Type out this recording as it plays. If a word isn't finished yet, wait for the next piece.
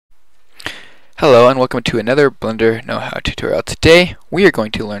Hello and welcome to another Blender Know-How tutorial. Today we are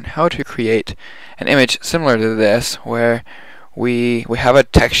going to learn how to create an image similar to this where we have a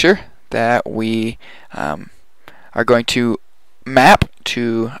texture that we are going to map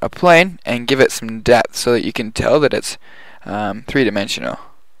to a plane and give it some depth so that you can tell that it's three-dimensional,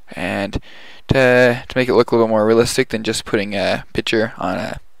 and to make it look a little more realistic than just putting a picture on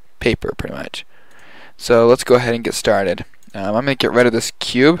a paper pretty much. So let's go ahead and get started. I'm going to get rid of this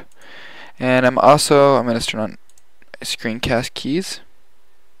cube. And I'm going to turn on screencast keys,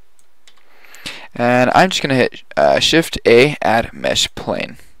 and I'm just going to hit Shift A, add mesh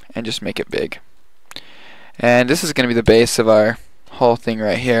plane, and just make it big. And this is going to be the base of our whole thing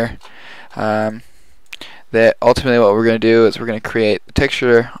right here. That ultimately what we're going to do is we're going to create a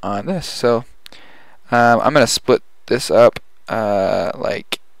texture on this. So I'm going to split this up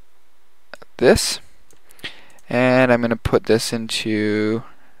like this, and I'm going to put this into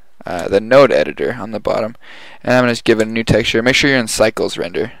the node editor on the bottom, and I'm going to just give it a new texture. Make sure you're in cycles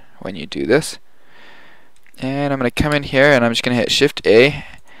render when you do this. And I'm going to come in here and I'm just going to hit Shift A,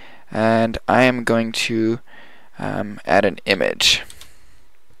 and I am going to add an image.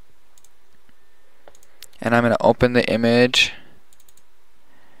 And I'm going to open the image.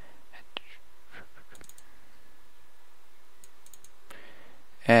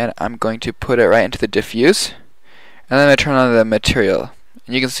 And I'm going to put it right into the diffuse. And then I'm going to turn on the material.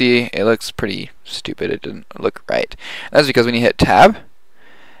 And you can see it looks pretty stupid. It didn't look right. That's because when you hit Tab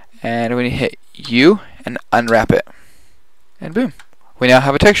and when you hit U and unwrap it, and boom, we now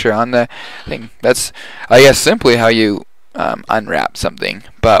have a texture on the thing. That's, I guess, simply how you unwrap something.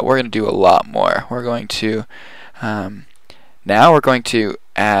 But we're going to do a lot more. We're going to now we're going to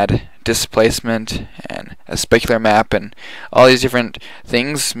add displacement and a specular map, and all these different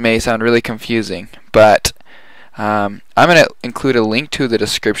things may sound really confusing, but I'm going to include a link to the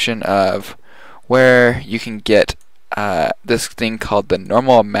description of where you can get this thing called the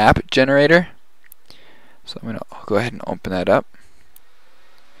normal map generator. So I'm going to go ahead and open that up.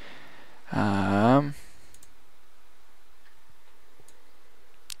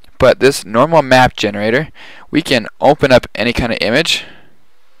 But this normal map generator, we can open up any kind of image,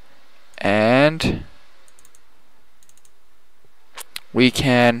 and we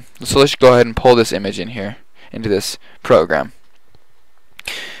can, so let's go ahead and pull this image in here into this program.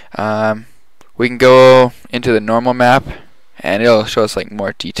 We can go into the normal map and it'll show us like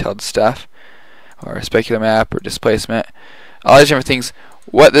more detailed stuff, or a specular map or displacement, all these different things.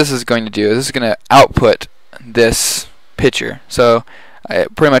 What this is going to do is this is going to output this picture. So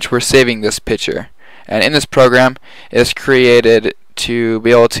pretty much we're saving this picture, and in this program it's created to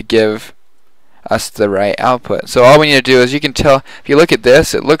be able to give us the right output. So all we need to do is, you can tell if you look at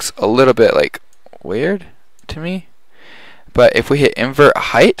this, it looks a little bit like weird to me, but if we hit invert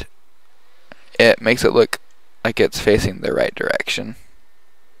height, it makes it look like it's facing the right direction.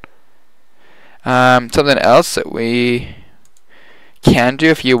 Something else that we can do,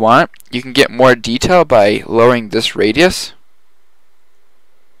 if you want, you can get more detail by lowering this radius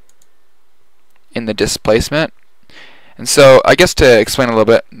in the displacement. And so I guess to explain a little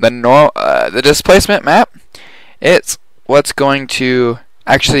bit, the displacement map, it's what's going to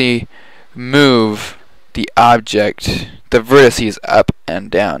actually move the object, the vertices up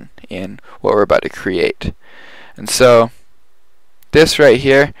and down in what we're about to create. And so this right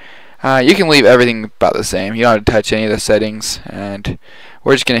here, you can leave everything about the same. You don't have to touch any of the settings, and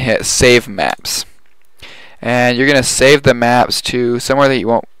we're just going to hit Save Maps. And you're going to save the maps to somewhere that you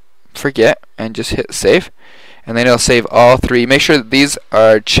won't forget, and just hit Save. And then it'll save all three. Make sure that these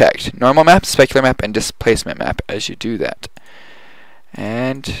are checked: normal map, specular map, and displacement map as you do that.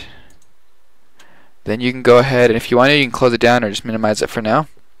 And then you can go ahead, and if you want to, you can close it down or just minimize it for now.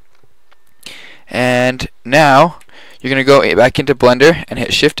 And now you're going to go back into Blender and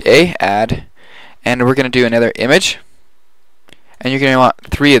hit Shift A, add, and we're going to do another image. And you're going to want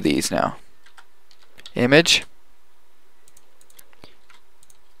 3 of these now. Image,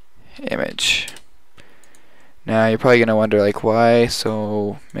 image. Now you're probably going to wonder, like, why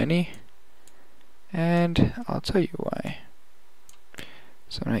so many? And I'll tell you why.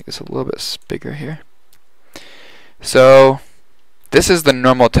 So I'm going to make this a little bit bigger here. So this is the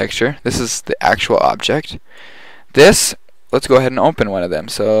normal texture. This is the actual object. This, let's go ahead and open one of them.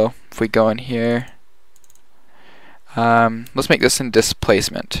 So if we go in here, let's make this in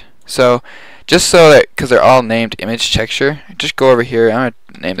displacement. So just so that, because they're all named image texture, just go over here. I'm going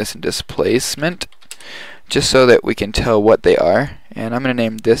to name this in displacement, just so that we can tell what they are. And I'm going to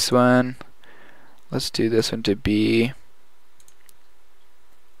name this one, let's do this one to be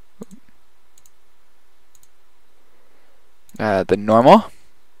the normal.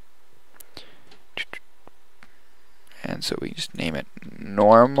 and so we just name it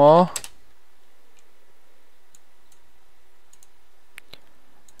normal.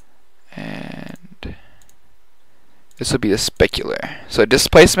 And this will be the specular. So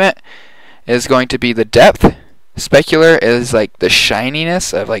displacement is going to be the depth. Specular is like the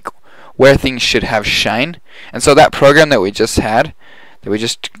shininess of like where things should have shine. And so that program that we just had, that we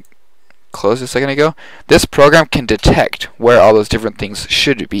just closed a second ago, this program can detect where all those different things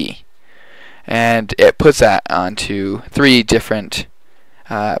should be. And it puts that onto 3 different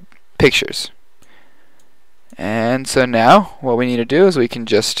pictures. And so now what we need to do is we can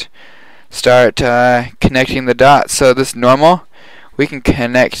just start connecting the dots. So this normal, we can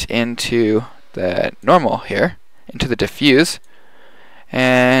connect into the normal here, into the diffuse.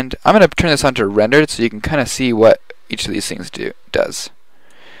 And I'm going to turn this on to rendered so you can kind of see what each of these things does.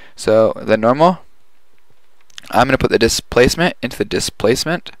 So the normal, I'm going to put the displacement into the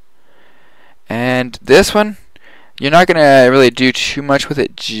displacement. And this one, you're not going to really do too much with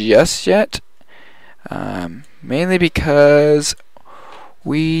it just yet. Mainly because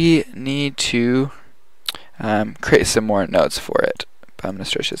we need to create some more nodes for it. But I'm going to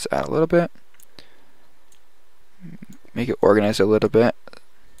stretch this out a little bit. Make it organized a little bit.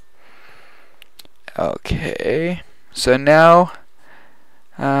 Okay, so now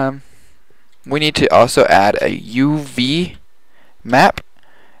we need to also add a UV map.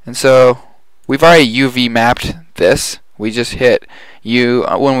 And so we've already UV mapped this. We just hit U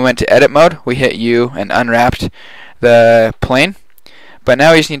when we went to edit mode. We hit U and unwrapped the plane. But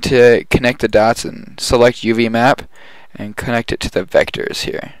now we just need to connect the dots and select UV map and connect it to the vectors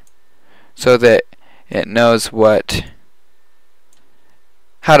here, so that it knows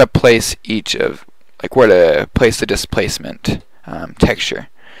how to place each of, like where to place the displacement texture.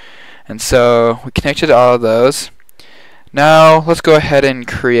 And so we connected all of those. Now let's go ahead and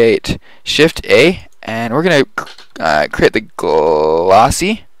create Shift A, and we're going to create the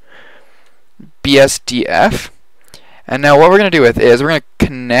glossy psdf. And now what we're going to do with is we're going to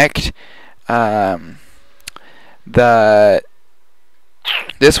connect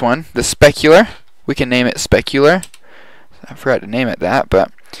this one, the specular. We can name it specular. I forgot to name it that,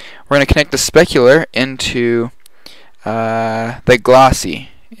 but we're going to connect the specular into the glossy,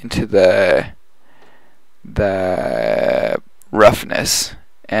 into the roughness,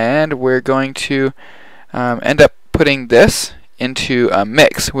 and we're going to end up putting this into a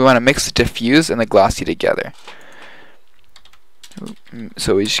mix. We want to mix the diffuse and the glossy together.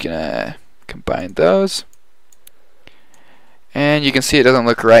 So we're just gonna combine those, and you can see it doesn't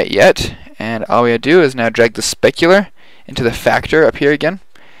look right yet, and all we have to do is now drag the specular into the factor up here again,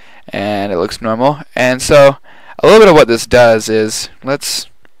 and it looks normal. And so a little bit of what this does is, I'm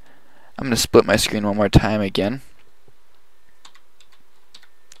gonna split my screen one more time again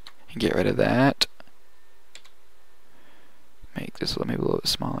and get rid of that. Make this maybe a little bit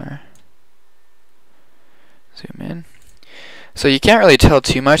smaller. Zoom in. So you can't really tell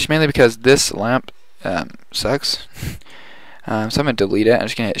too much, mainly because this lamp sucks. So I'm going to delete it. I'm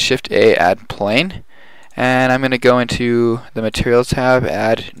just going to hit Shift A, add plane, and I'm going to go into the materials tab,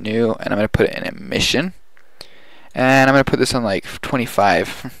 add new, and I'm going to put it in emission. And I'm going to put this on like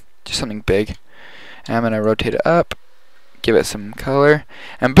 25, just something big. And I'm going to rotate it up, give it some color,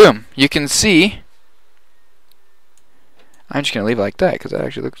 and boom, you can see. I'm just going to leave it like that because that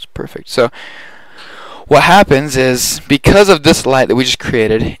actually looks perfect. So what happens is, because of this light that we just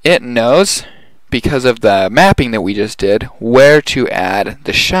created, it knows, because of the mapping that we just did, where to add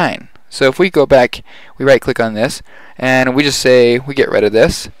the shine. So if we go back, we right click on this, and we just say we get rid of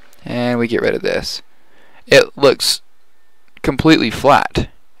this, and we get rid of this. It looks completely flat.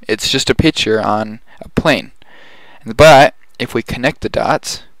 It's just a picture on a plane. But if we connect the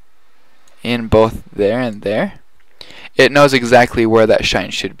dots in both there and there, it knows exactly where that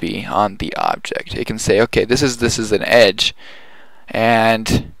shine should be on the object. It can say, okay, this is an edge,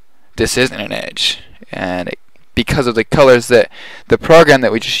 and this isn't an edge. And because of the colors that the program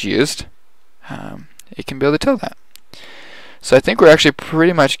that we just used, it can be able to tell that. So I think we're actually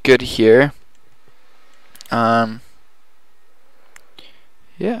pretty much good here. Yeah.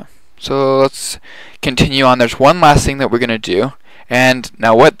 So let's continue on. There's one last thing that we're going to do. And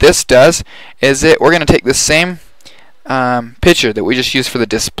now what this does is we're going to take the same picture that we just used for the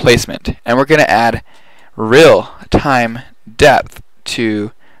displacement, and we're going to add real-time depth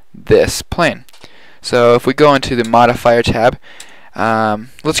to this plane. So if we go into the modifier tab,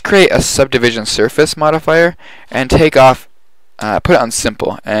 let's create a subdivision surface modifier and take off, put it on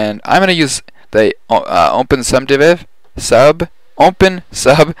simple. And I'm going to use the open subdiv.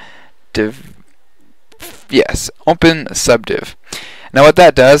 Now what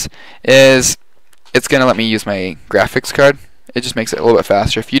that does is it's going to let me use my graphics card. It just makes it a little bit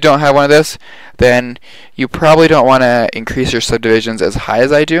faster. If you don't have one of this, then you probably don't want to increase your subdivisions as high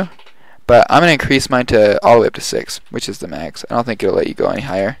as I do. But I'm going to increase mine to all the way up to 6, which is the max. I don't think it'll let you go any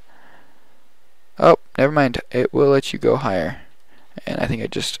higher. Oh, never mind. It will let you go higher. And I think I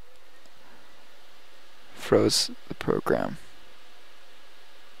just froze the program.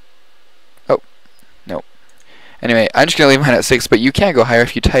 Oh, no. Anyway, I'm just going to leave mine at 6, but you can go higher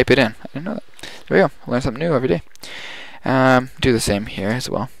if you type it in. I didn't know that. There we go. Learn something new every day. Do the same here as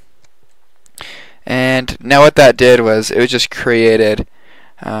well. And now what that did was it just created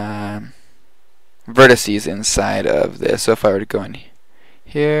vertices inside of this. So if I were to go in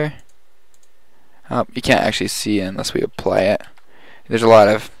here, oh, you can't actually see it unless we apply it. There's a lot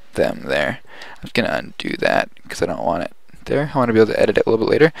of them there. I'm just going to undo that because I don't want it there. I want to be able to edit it a little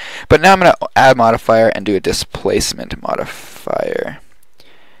bit later. But now I'm going to add modifier and do a displacement modifier.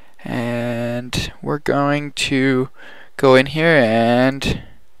 And we're going to go in here and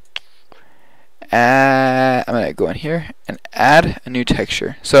I'm going to go in here and add a new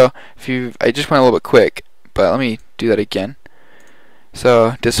texture. So I just went a little bit quick, but let me do that again.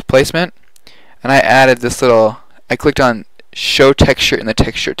 So displacement, and I added this little, I clicked on show texture in the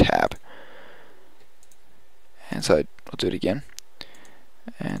texture tab. And so I'll do it again.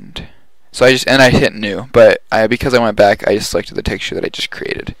 And so I hit new, but because I went back, I just selected the texture that I just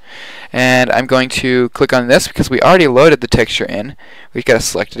created. And I'm going to click on this because we already loaded the texture in. We've got to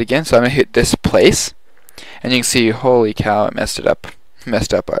select it again, so I'm going to hit displace, and you can see, holy cow, it messed up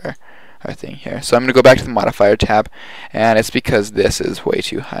our thing here. So I'm going to go back to the modifier tab, and it's because this is way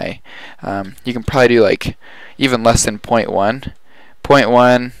too high. You can probably do like even less than 0.1.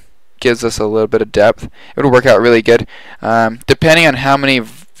 0.1 gives us a little bit of depth. It would work out really good. Depending on how many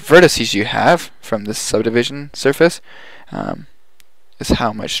vertices you have from this subdivision surface, is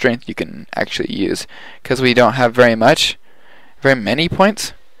how much strength you can actually use. Because we don't have very many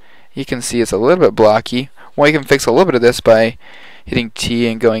points, you can see it's a little bit blocky. Well, you can fix a little bit of this by hitting T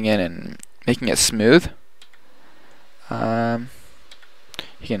and going in and making it smooth. You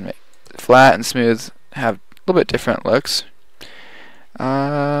can make flat and smooth have a little bit different looks.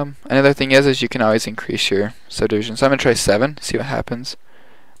 Another thing is you can always increase your subdivision. So I'm going to try 7, see what happens.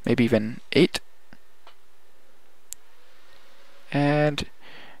 Maybe even 8. And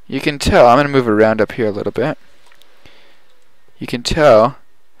you can tell, I'm going to move around up here a little bit. You can tell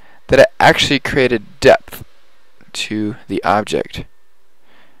that it actually created depth to the object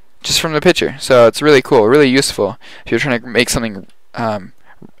just from the picture. So it's really cool, really useful if you're trying to make something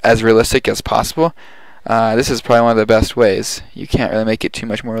as realistic as possible. This is probably one of the best ways. You can't really make it too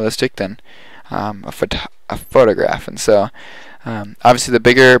much more realistic than a photograph. And so obviously the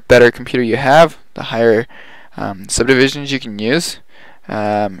bigger, better computer you have, the higher subdivisions you can use.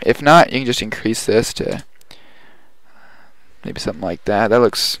 If not, you can just increase this to maybe something like that.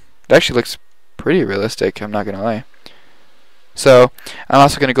 That actually looks pretty realistic, I'm not gonna lie. So I'm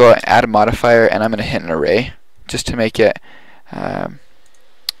also gonna go add a modifier, and I'm gonna hit an array just to make it. I'm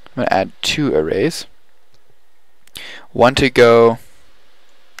gonna add 2 arrays. One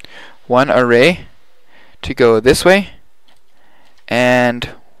array to go this way, and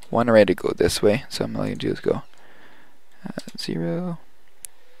one array to go this way. So I'm going to do is go 0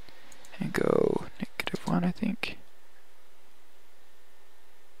 and go -1, I think.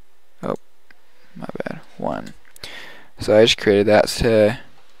 Oh, my bad, 1. So I just created that to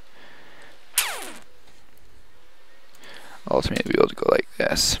ultimately be able to go like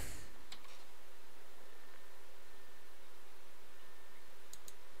this.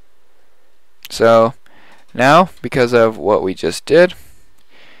 So now, because of what we just did,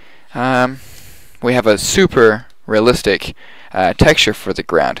 we have a super realistic texture for the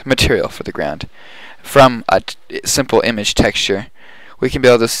ground, material for the ground. From a simple image texture, we can be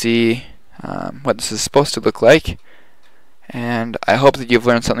able to see what this is supposed to look like. And I hope that you've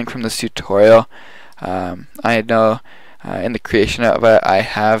learned something from this tutorial. I know in the creation of it I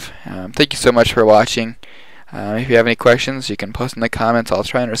have. Thank you so much for watching. If you have any questions, you can post in the comments. I'll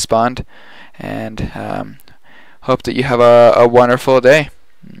try and respond. And hope that you have a wonderful day.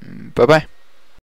 Bye-bye.